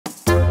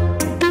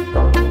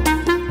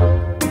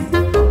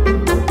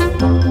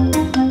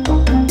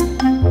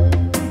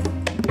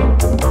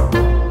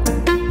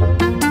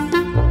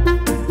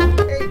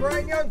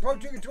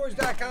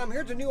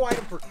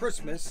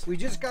Christmas. We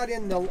just got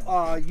in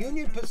the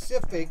Union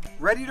Pacific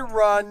ready to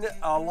run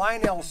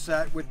Lionel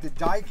set with the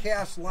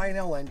die-cast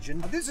Lionel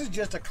engine. This is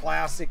just a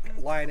classic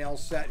Lionel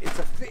set.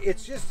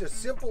 It's just a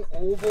simple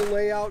oval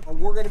layout.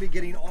 We're going to be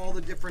getting all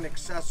the different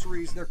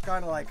accessories. They're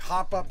kind of like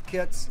hop-up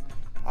kits,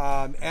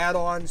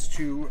 add-ons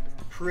to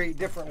create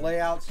different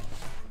layouts.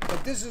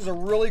 But this is a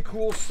really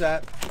cool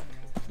set.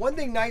 One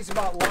thing nice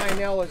about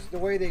Lionel is the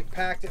way they've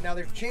packed it. Now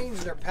they've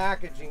changed their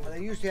packaging.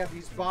 They used to have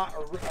these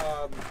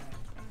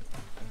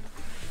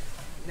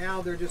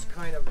now they're just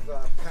kind of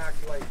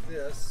packed like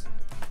this.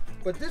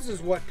 But this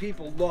is what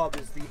people love,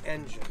 is the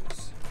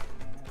engines.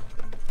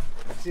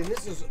 See,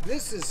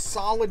 this is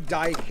solid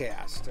die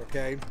cast,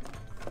 okay?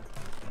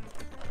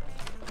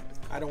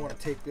 I don't want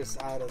to take this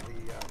out of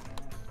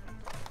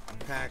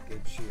the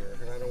package here,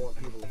 and I don't want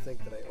people to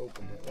think that I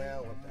opened it.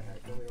 Well, what the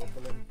heck? Let me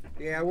open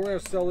it. Yeah, we're going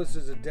to sell this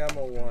as a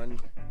demo one.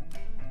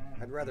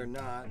 I'd rather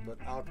not, but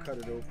I'll cut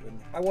it open.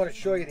 I want to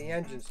show you the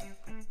engines,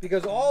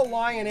 because all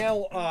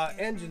Lionel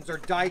engines are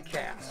die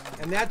cast,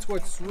 and that's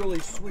what's really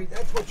sweet.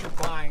 That's what you're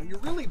buying. You're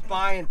really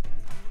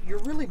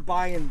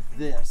buying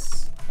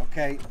this.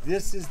 Okay,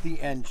 this is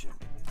the engine.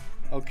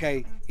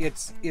 Okay,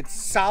 it's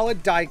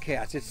solid die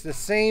cast. It's the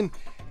same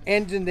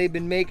engine they've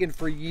been making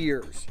for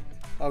years.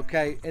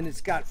 Okay, and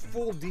it's got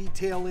full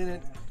detail in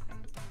it.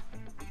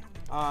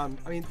 I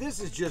mean, this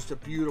is just a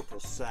beautiful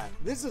set.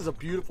 This is a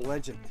beautiful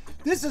engine.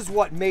 This is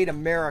what made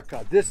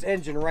America, this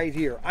engine right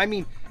here. I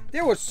mean,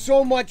 there was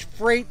so much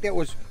freight that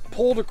was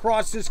pulled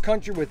across this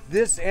country with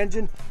this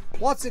engine.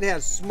 Plus it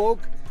has smoke.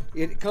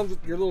 It comes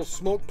with your little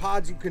smoke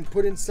pods you can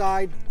put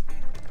inside.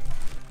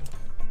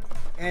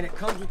 And it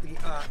comes with the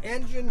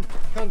engine,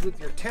 comes with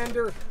your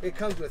tender. It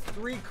comes with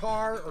 2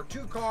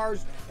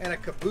 cars and a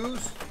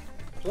caboose,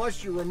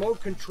 plus your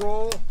remote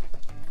control.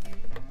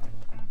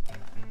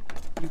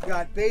 You've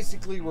got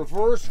basically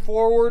reverse,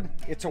 forward.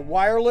 It's a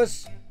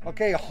wireless,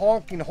 okay, a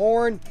honking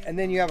horn, and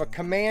then you have a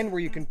command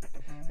where you can,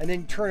 and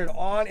then turn it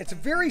on. It's a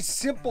very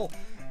simple.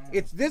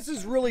 This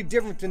is really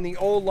different than the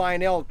old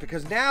Lionel,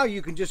 because now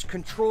you can just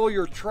control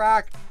your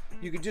track.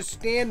 You can just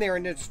stand there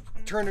and just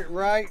turn it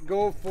right,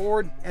 go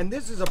forward. And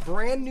this is a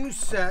brand new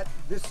set.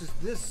 This is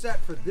this set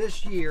for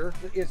this year.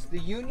 It's the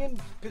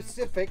Union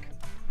Pacific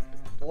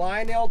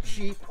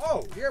LionChief.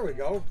 Oh, here we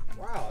go.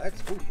 Wow,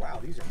 that's cool. Wow,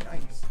 these are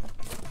nice.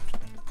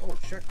 Oh,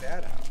 check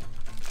that out.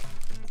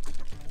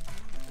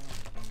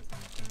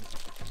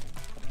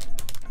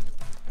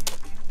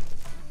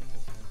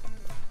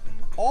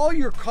 All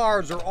your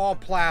cars are all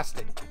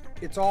plastic.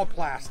 It's all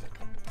plastic.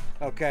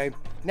 Okay.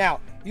 Now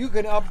you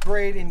can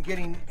upgrade and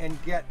get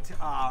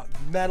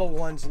metal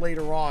ones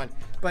later on.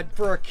 But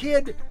for a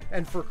kid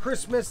and for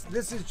Christmas,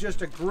 this is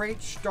just a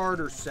great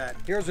starter set.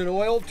 Here's an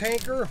oil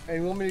tanker,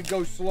 and you want me to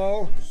go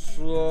slow?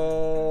 Slow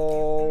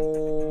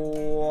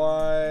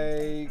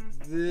like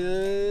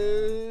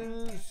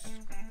this.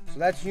 So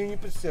that's Union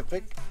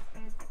Pacific.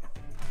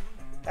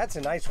 That's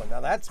a nice one.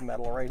 Now that's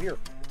metal right here.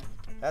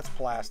 That's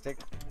plastic,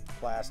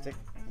 plastic,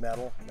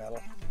 metal,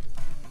 metal.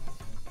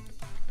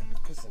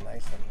 This is a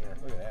nice one here.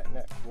 Look at that, isn't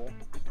that cool?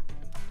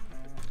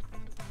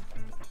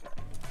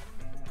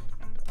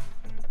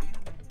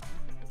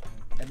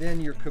 And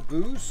then your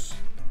caboose,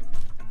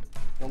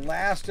 the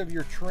last of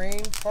your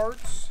train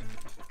parts.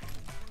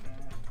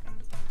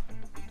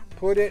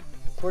 Put it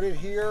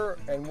here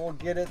and we'll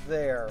get it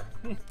there.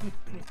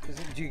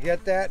 Did you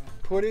get that?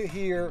 Put it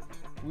here,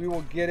 we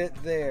will get it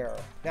there.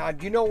 Now,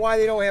 do you know why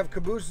they don't have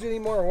cabooses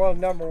anymore? Well,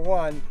 number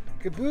one,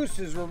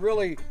 cabooses were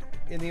really,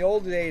 in the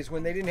old days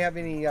when they didn't have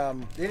any,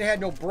 they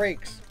had no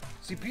brakes.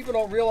 See, people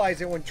don't realize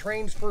that when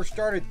trains first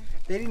started,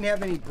 they didn't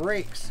have any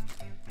brakes.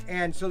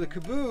 And so the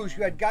caboose,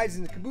 you had guys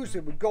in the caboose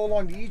that would go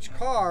along to each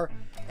car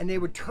and they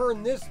would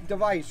turn this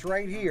device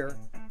right here,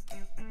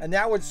 and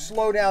that would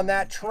slow down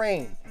that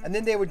train. And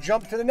then they would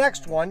jump to the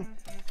next one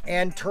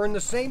and turn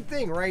the same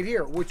thing right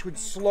here, which would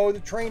slow the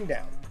train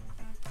down.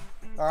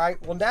 All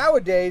right, well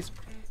nowadays,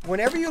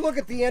 whenever you look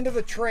at the end of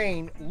the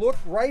train, look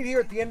right here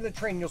at the end of the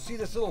train, you'll see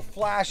this little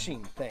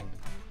flashing thing.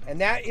 And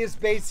that is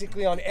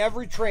basically on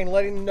every train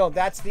letting them know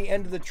that's the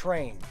end of the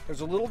train.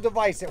 There's a little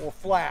device that will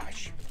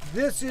flash.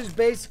 This is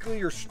basically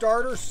your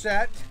starter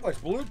set. Oh, it's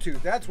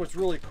Bluetooth. That's what's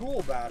really cool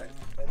about it.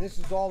 And this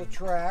is all the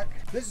track.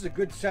 This is a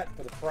good set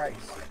for the price.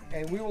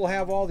 And we will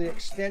have all the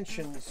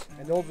extensions,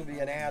 and those will be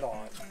an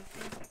add-on.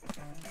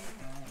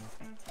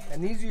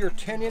 And these are your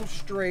 10-inch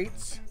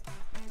straights.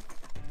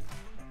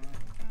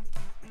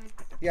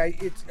 Yeah,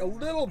 it's a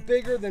little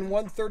bigger than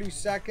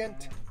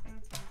 1/32.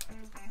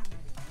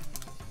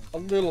 A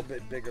little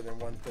bit bigger than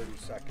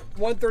 1/32.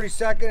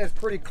 1/32 is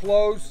pretty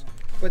close,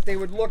 but they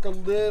would look a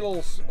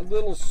little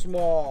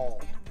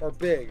small, or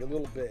big, a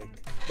little big.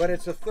 But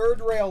it's a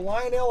third rail.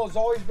 Lionel has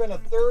always been a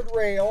third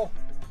rail.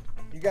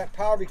 You got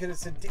power because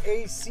it's an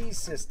AC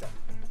system.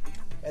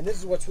 And this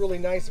is what's really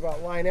nice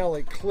about Lionel,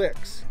 it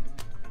clicks.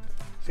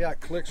 See how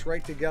it clicks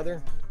right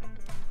together?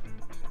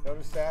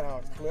 Notice that, how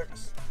it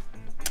clicks?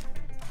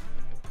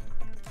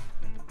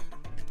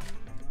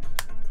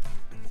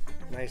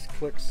 Nice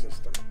click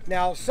system.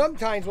 Now,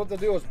 sometimes what they'll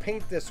do is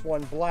paint this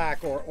one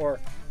black, or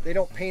They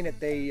don't paint it,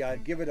 they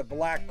give it a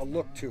black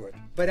look to it.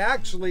 But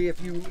actually,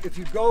 if you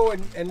go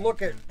and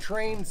look at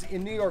trains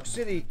in New York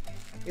City,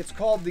 it's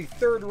called the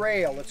third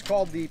rail. It's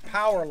called the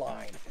power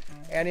line.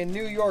 And in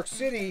New York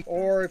City,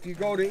 or if you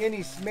go to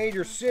any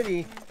major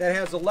city that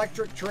has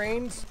electric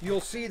trains,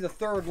 you'll see the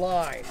third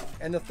line.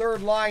 And the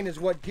third line is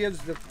what gives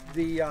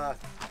the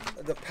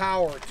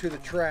power to the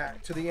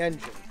track, to the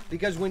engine.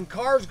 Because when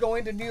cars go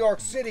into New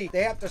York City,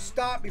 they have to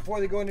stop before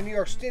they go into New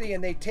York City,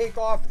 and they take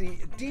off the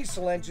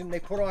diesel engine, they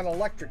put on an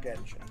electric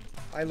engine.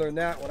 I learned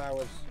that when I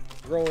was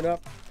growing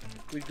up.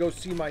 We'd go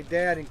see my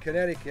dad in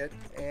Connecticut,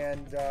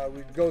 and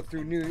we'd go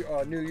through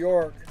New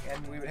York,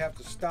 and we would have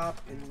to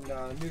stop in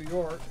New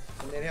York,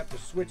 and they'd have to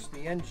switch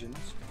the engines,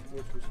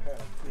 which was kind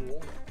of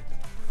cool.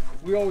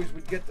 We always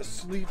would get the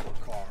sleeper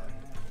car.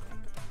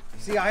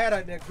 See, I had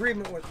an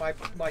agreement with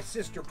my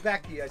sister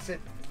Becky. I said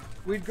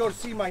we'd go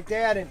see my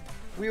dad, and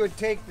we would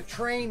take the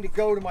train to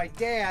go to my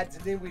dad's,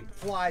 and then we'd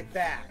fly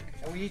back.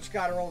 And we each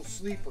got our own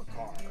sleeper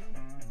car.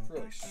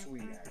 Really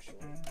sweet, actually.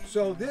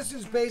 So this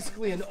is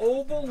basically an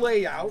oval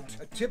layout,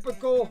 a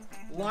typical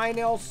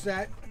Lionel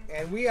set,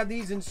 and we have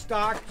these in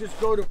stock. Just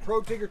go to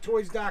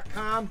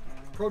ProTinkerToys.com,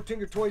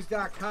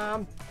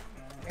 ProTinkerToys.com,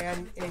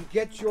 and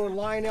get your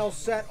Lionel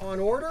set on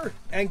order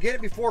and get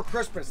it before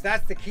Christmas.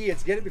 That's the key,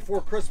 is get it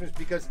before Christmas,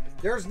 because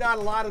there's not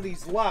a lot of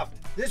these left.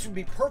 This would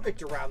be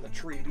perfect around the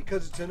tree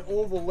because it's an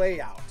oval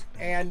layout.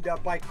 And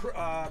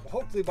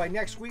hopefully by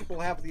next week we'll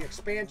have the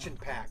expansion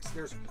packs.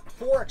 There's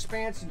 4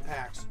 expansion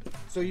packs.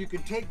 So you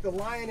can take the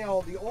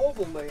Lionel, the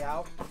oval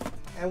layout,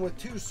 and with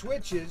 2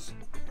 switches,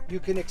 you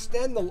can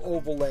extend the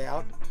oval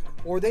layout,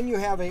 or then you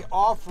have a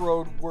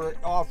off-road where it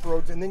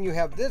off-roads, and then you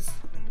have this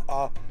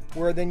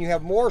where then you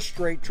have more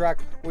straight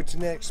track, which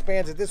then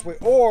expands it this way,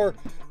 or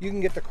you can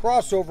get the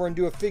crossover and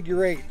do a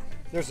figure 8.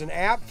 There's an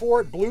app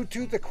for it,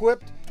 Bluetooth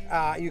equipped.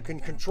 You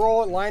can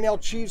control it.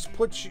 LionChiefs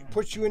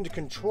puts you into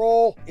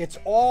control. It's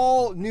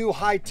all new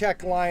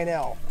high-tech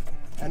Lionel,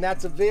 and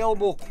that's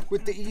available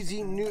with the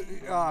easy new.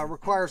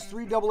 Requires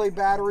 3 AA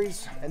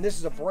batteries, and this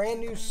is a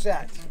brand new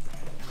set.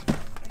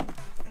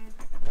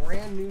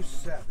 Brand new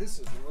set. This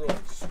is really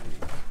sweet.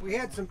 We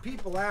had some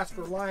people ask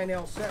for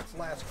Lionel sets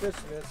last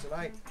Christmas, and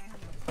I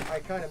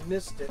kind of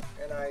missed it,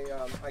 and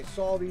I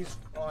saw these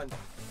on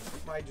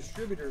my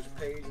distributor's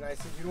page, and I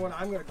said, you know what,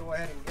 I'm going to go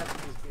ahead and get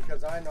these,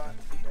 because I'm not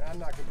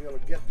going to be able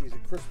to get these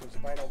at Christmas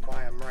if I don't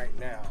buy them right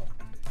now.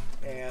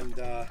 And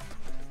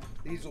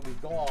these will be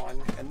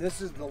gone. And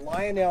this is the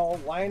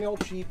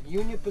LionChief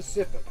Union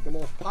Pacific, the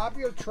most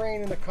popular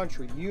train in the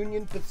country,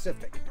 Union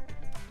Pacific.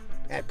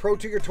 At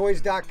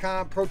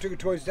ProTinkerToys.com,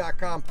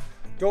 ProTinkerToys.com.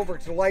 Don't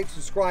forget to like,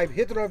 subscribe,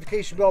 hit the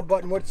notification bell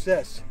button. What's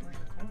this?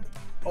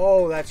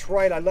 Oh, that's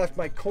right. I left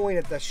my coin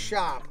at the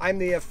shop. I'm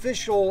the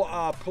official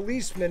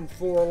policeman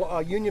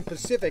for Union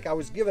Pacific. I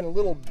was given a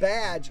little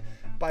badge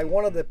by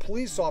one of the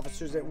police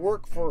officers that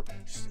work for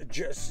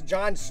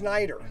John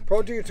Snyder.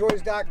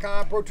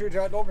 ProTinkerToys.com,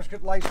 ProTinkerToys.com. Don't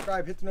forget to like,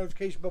 subscribe, hit the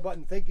notification bell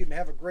button. Thank you, and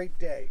have a great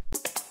day.